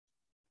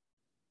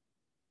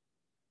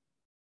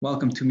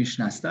Welcome to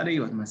Mishnah study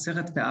with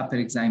Masechet Pe'ah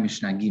Perek Zayin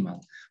Mishnah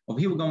Gimel. Over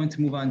here, we're going to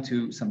move on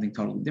to something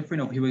totally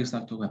different. Over here, we're going to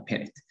talk about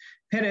Peret.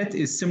 Peret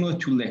is similar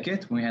to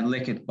Leket, when we had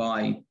Leket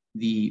by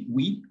the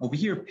wheat. Over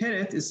here,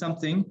 Peret is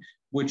something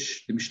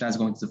which the Mishnah is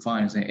going to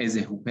define as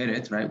Ezehu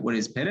Peret, right? What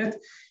is Peret?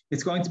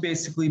 It's going to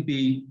basically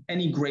be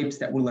any grapes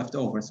that were left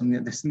over,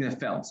 something that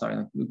fell,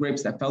 like the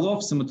grapes that fell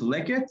off, similar to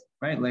Leket,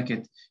 right?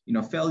 Leket,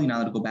 fell, you're not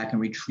allowed to go back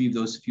and retrieve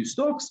those few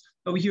stalks.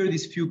 Over here,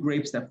 these few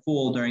grapes that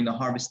fall during the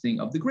harvesting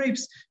of the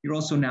grapes, you're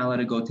also now allowed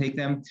to go take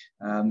them.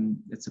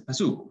 It's a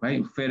pasuk,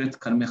 right?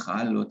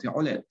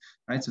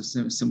 Right? So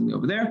similarly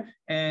over there.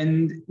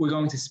 And we're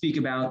going to speak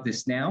about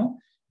this now.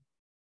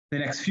 The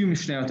next few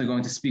Mishnayot are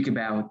going to speak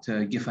about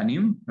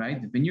Gifanim,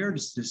 right? The vineyard,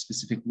 the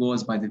specific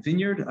laws by the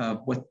vineyard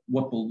of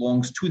what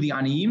belongs to the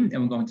Aniyim,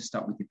 and we're going to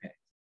start with the Peret.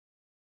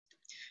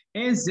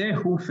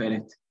 Ezehu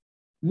Peret.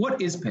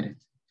 What is Peret?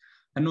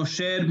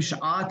 Hanosher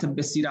b'sha'at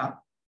besira.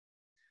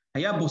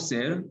 היה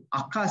בוסר,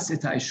 עקס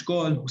את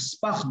האשכול,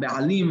 הוספח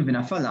בעלים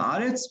ונפל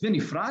לארץ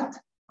ונפרט,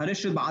 הרי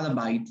של בעל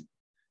הבית.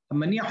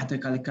 המניח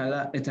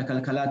את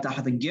הכלכלה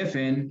תחת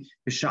הגפן,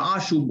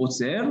 בשעה שהוא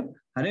בוסר,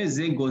 הרי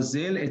זה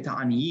גוזל את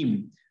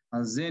העניים.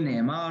 על זה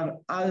נאמר,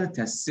 אל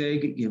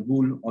תשג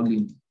גבול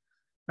עולים.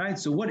 Right,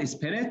 so what is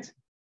peret?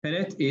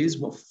 Peret is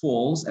what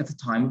falls at the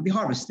time of the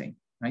harvesting,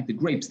 right? The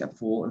grapes that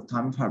fall at the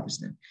time of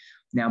harvesting.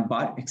 Now,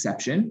 but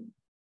exception,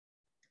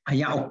 a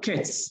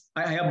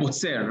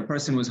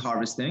person was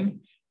harvesting,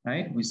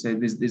 right? We said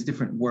there's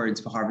different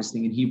words for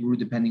harvesting in Hebrew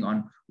depending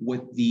on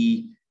what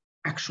the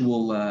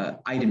actual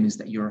item is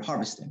that you're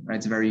harvesting, right?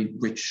 It's a very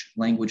rich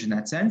language in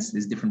that sense.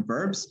 There's different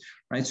verbs,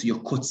 right? So you're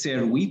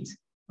kotzer wheat,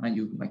 right?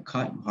 You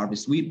cut, you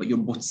harvest wheat, but you're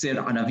botzer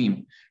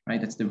anavim,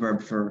 right? That's the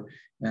verb for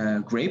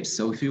grapes.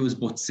 So if it was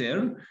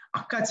botzer,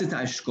 akatz et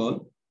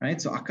ha'eshkol,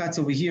 right? So akatz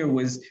over here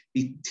was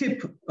the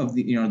tip of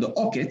the, the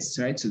oketz,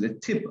 right? So the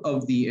tip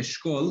of the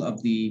eshkol,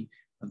 of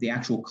the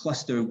actual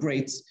cluster of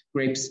grapes,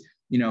 what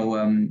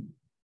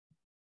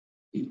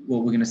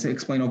we're going to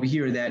explain over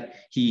here that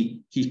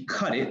he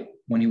cut it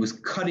when he was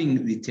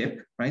cutting the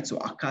tip, right? So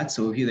akat,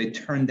 so here they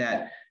turned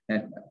that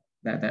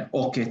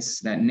oketz,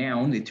 that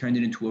noun, they turned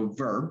it into a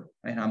verb,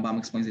 right? Rambam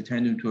explains they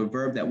turned it into a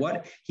verb that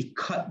what? He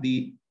cut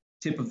the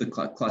tip of the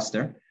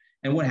cluster.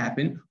 And what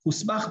happened?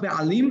 Husbach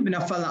be'alim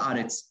v'nafal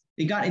ha'aretz.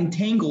 It got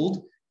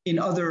entangled in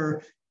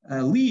other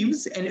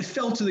leaves and it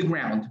fell to the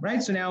ground,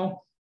 right? So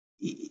now,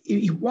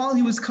 while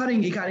he was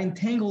cutting, it got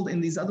entangled in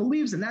these other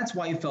leaves, and that's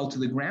why it fell to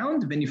the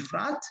ground.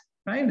 Venifrat,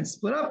 right? It's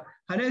split up.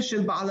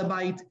 Hareshel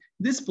ba'alabayit.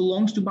 This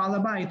belongs to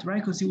ba'alabayit,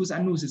 right? Because he was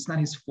anus. It's not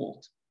his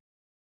fault.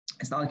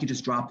 It's not like he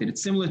just dropped it.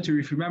 It's similar to,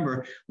 if you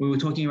remember, when we were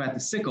talking about the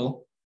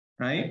sickle,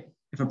 right?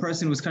 If a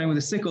person was cutting with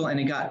a sickle and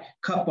it got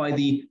cut by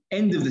the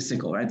end of the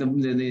sickle, right?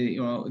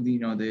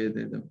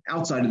 The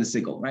outside of the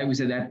sickle, right? We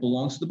said that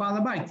belongs to the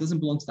ba'alabayit. It doesn't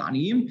belong to the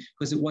aniyim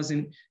because it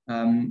wasn't,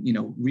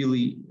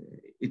 really.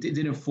 It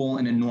didn't fall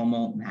in a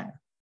normal manner.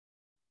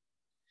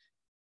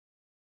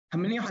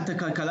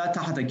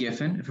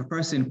 If a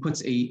person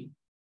puts a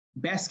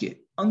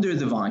basket under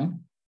the vine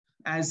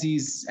as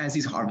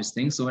he's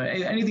harvesting, so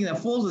anything that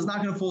falls is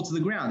not going to fall to the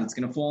ground. It's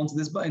going to fall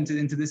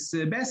into this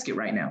basket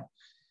right now.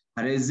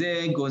 Right?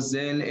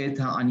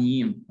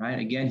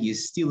 Again, he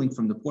is stealing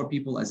from the poor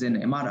people.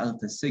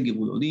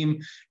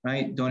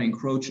 Right? Don't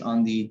encroach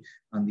on the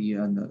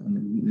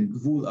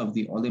gvul of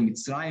the Oleh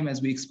Mitzrayim,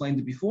 as we explained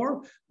it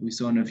before. We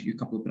saw in a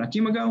couple of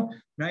parakim ago.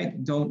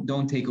 Right?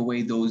 Don't take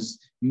away those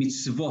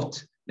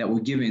mitzvot that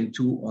were given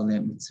to Oleh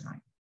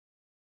Mitzrayim.